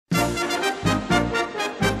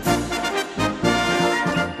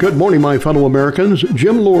Good morning, my fellow Americans.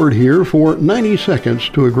 Jim Lord here for 90 Seconds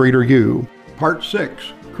to a Greater You. Part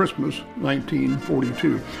 6, Christmas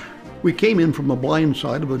 1942. We came in from the blind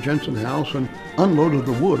side of the Jensen house and unloaded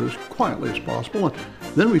the wood as quietly as possible. And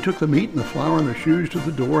then we took the meat and the flour and the shoes to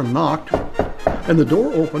the door and knocked. And the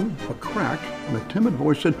door opened a crack, and a timid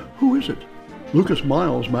voice said, "Who is it?" "Lucas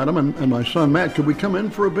Miles, madam, and my son Matt. Could we come in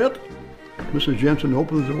for a bit?" Mrs. Jensen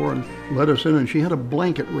opened the door and let us in, and she had a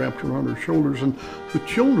blanket wrapped around her shoulders, and the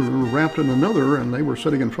children were wrapped in another, and they were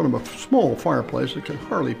sitting in front of a small fireplace that could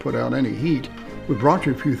hardly put out any heat. "We brought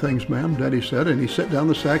you a few things, ma'am," Daddy said, and he set down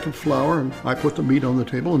the sack of flour, and I put the meat on the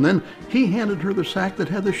table, and then he handed her the sack that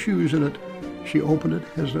had the shoes in it. She opened it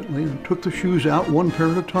hesitantly and took the shoes out one pair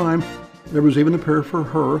at a time. There was even a pair for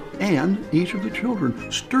her and each of the children.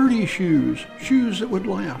 Sturdy shoes, shoes that would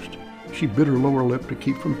last. She bit her lower lip to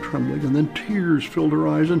keep from trembling, and then tears filled her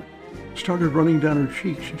eyes and started running down her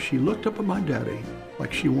cheeks. She looked up at my daddy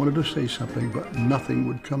like she wanted to say something, but nothing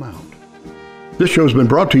would come out. This show has been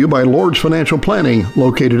brought to you by Lord's Financial Planning,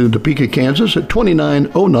 located in Topeka, Kansas at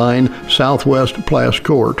 2909 Southwest Plass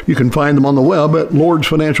Court. You can find them on the web at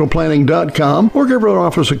lordsfinancialplanning.com or give our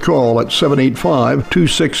office a call at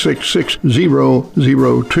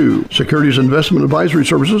 785-266-6002. Securities Investment Advisory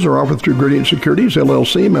Services are offered through Gradient Securities,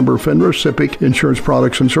 LLC, member FINRA. SIPC insurance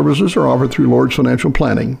products and services are offered through Lord's Financial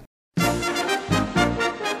Planning.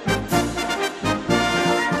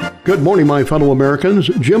 Good morning, my fellow Americans.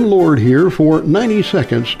 Jim Lord here for 90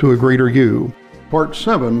 Seconds to a Greater You. Part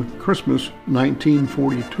 7, Christmas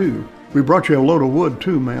 1942. "We brought you a load of wood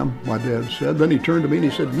too, ma'am," my dad said. Then he turned to me and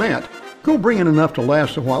he said, "Matt, go bring in enough to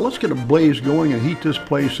last a while. Let's get a blaze going and heat this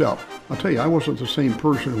place up." I'll tell you, I wasn't the same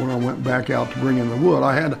person when I went back out to bring in the wood.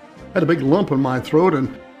 I had a big lump in my throat, and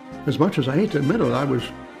as much as I hate to admit it,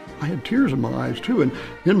 I had tears in my eyes too, and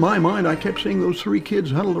in my mind I kept seeing those three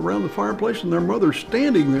kids huddled around the fireplace and their mother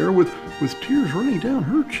standing there with tears running down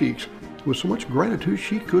her cheeks with so much gratitude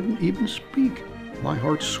she couldn't even speak. My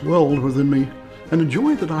heart swelled within me, and a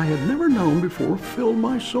joy that I had never known before filled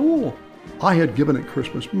my soul. I had given at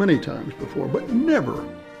Christmas many times before, but never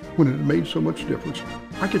when it had made so much difference.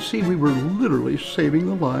 I could see we were literally saving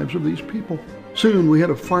the lives of these people. Soon we had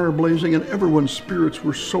a fire blazing and everyone's spirits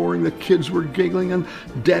were soaring. The kids were giggling and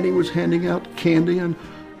Daddy was handing out candy, and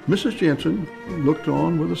Mrs. Jensen looked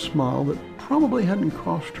on with a smile that probably hadn't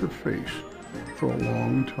crossed her face for a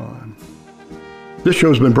long time. This show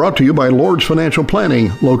has been brought to you by Lord's Financial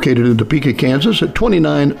Planning, located in Topeka, Kansas at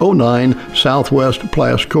 2909 Southwest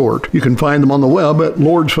Plass Court. You can find them on the web at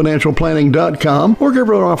lordsfinancialplanning.com or give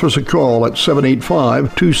our office a call at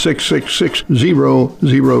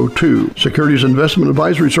 785-266-6002. Securities Investment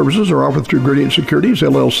Advisory Services are offered through Gradient Securities,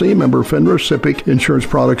 LLC, member FINRA. SIPC insurance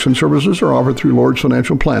products and services are offered through Lord's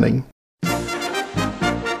Financial Planning.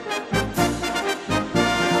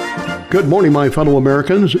 Good morning, my fellow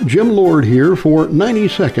Americans. Jim Lord here for 90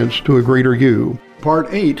 Seconds to a Greater You. Part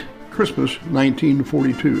 8, Christmas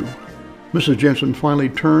 1942. Mrs. Jensen finally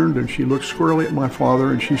turned and she looked squarely at my father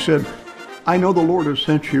and she said, "I know the Lord has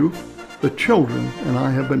sent you. The children and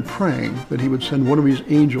I have been praying that he would send one of his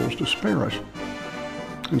angels to spare us."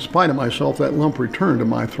 In spite of myself, that lump returned to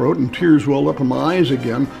my throat and tears welled up in my eyes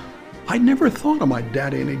again. I'd never thought of my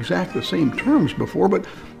daddy in exactly the same terms before, but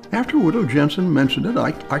after Widow Jensen mentioned it,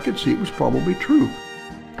 I could see it was probably true.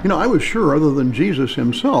 You know, I was sure other than Jesus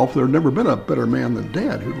himself, there had never been a better man than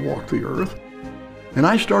Dad who'd walked the earth. And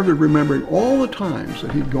I started remembering all the times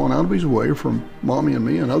that he'd gone out of his way for Mommy and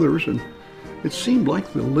me and others, and it seemed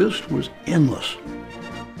like the list was endless.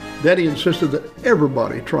 Daddy insisted that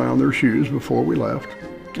everybody try on their shoes before we left.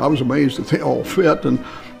 I was amazed that they all fit, and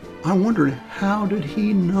I wondered how did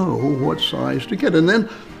he know what size to get. And then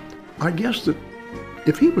I guessed that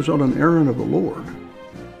if he was on an errand of the Lord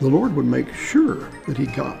would make sure that he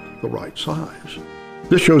got the right size.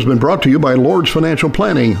 This show has been brought to you by Lord's Financial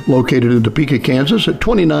Planning, located in Topeka, Kansas at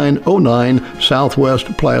 2909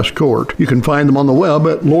 Southwest Plass Court. You can find them on the web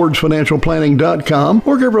at lordsfinancialplanning.com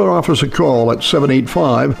or give our office a call at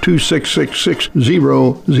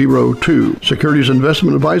 785-266-6002. Securities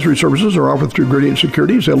Investment Advisory Services are offered through Gradient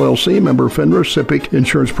Securities, LLC, member FINRA. SIPC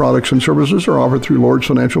insurance products and services are offered through Lord's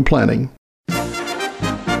Financial Planning.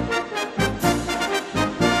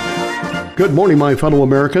 Good morning, my fellow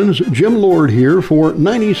Americans. Jim Lord here for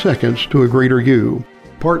 90 Seconds to a Greater You.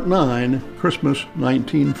 Part 9, Christmas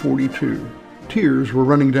 1942. Tears were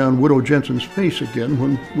running down Widow Jensen's face again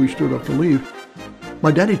when we stood up to leave. My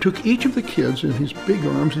daddy took each of the kids in his big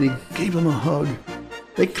arms and he gave them a hug.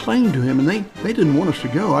 They clung to him and they didn't want us to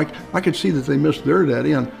go. I could see that they missed their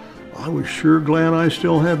daddy, and I was sure glad I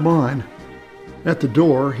still had mine. At the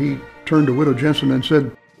door, he turned to Widow Jensen and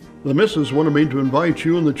said, The missus wanted me to invite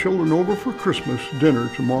you and the children over for Christmas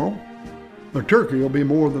dinner tomorrow. A turkey will be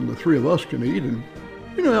more than the three of us can eat, and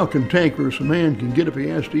you know how cantankerous a man can get if he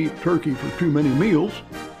has to eat turkey for too many meals.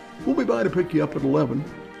 We'll be by to pick you up at 11.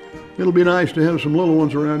 It'll be nice to have some little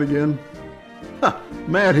ones around again.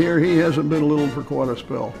 Matt here, he hasn't been little for quite a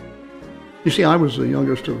spell. You see, I was the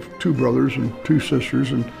youngest of two brothers and two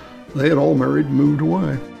sisters, and they had all married and moved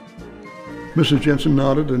away. Mrs. Jensen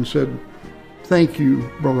nodded and said, "Thank you,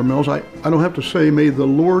 Brother Mills. I don't have to say, may the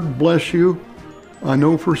Lord bless you. I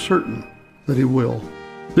know for certain that He will."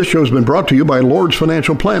 This show has been brought to you by Lord's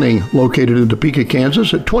Financial Planning, located in Topeka,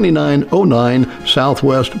 Kansas at 2909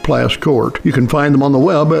 Southwest Plass Court. You can find them on the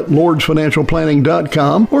web at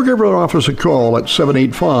lordsfinancialplanning.com or give our office a call at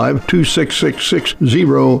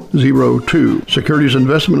 785-266-6002. Securities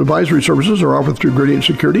Investment Advisory Services are offered through Gradient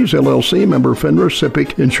Securities, LLC, member FINRA.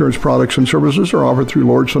 SIPC insurance products and services are offered through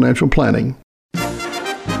Lord's Financial Planning.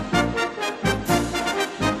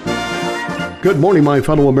 Good morning, my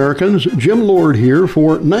fellow Americans. Jim Lord here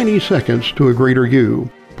for 90 Seconds to a Greater You.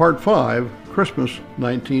 Part 5, Christmas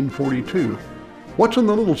 1942. "What's in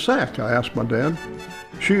the little sack?" I asked my dad.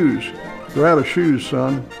 "Shoes. They're out of shoes,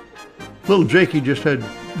 son." Little Jakey just had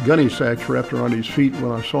gunny sacks wrapped around his feet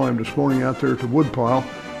when I saw him this morning out there at the woodpile.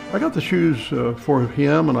 I got the shoes for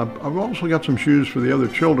him, and I've also got some shoes for the other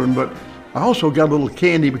children, but I also got a little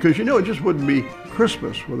candy because, you know, it just wouldn't be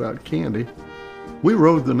Christmas without candy. We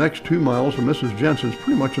rode the next 2 miles to Mrs. Jensen's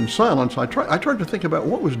pretty much in silence. I tried to think about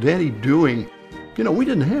what was Daddy doing. You know, we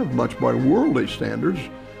didn't have much by worldly standards.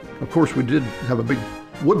 Of course, we did have a big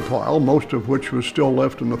wood pile, most of which was still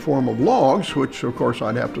left in the form of logs, which of course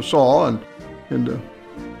I'd have to saw and into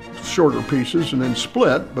shorter pieces and then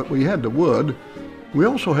split, but we had the wood. We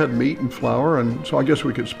also had meat and flour, and so I guess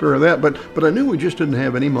we could spare that, but I knew we just didn't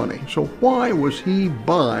have any money. So why was he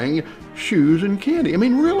buying shoes and candy? I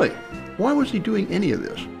mean, really? Why was he doing any of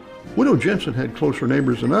this? Widow Jensen had closer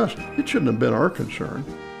neighbors than us. It shouldn't have been our concern.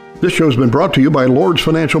 This show has been brought to you by Lord's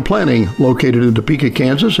Financial Planning, located in Topeka,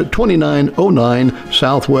 Kansas at 2909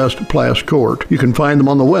 Southwest Plass Court. You can find them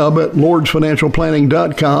on the web at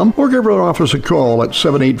lordsfinancialplanning.com or give our office a call at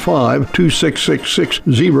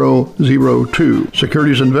 785-266-6002.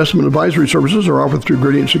 Securities Investment Advisory Services are offered through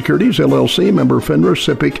Gradient Securities, LLC, member FINRA.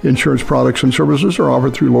 SIPC insurance products and services are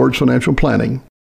offered through Lord's Financial Planning.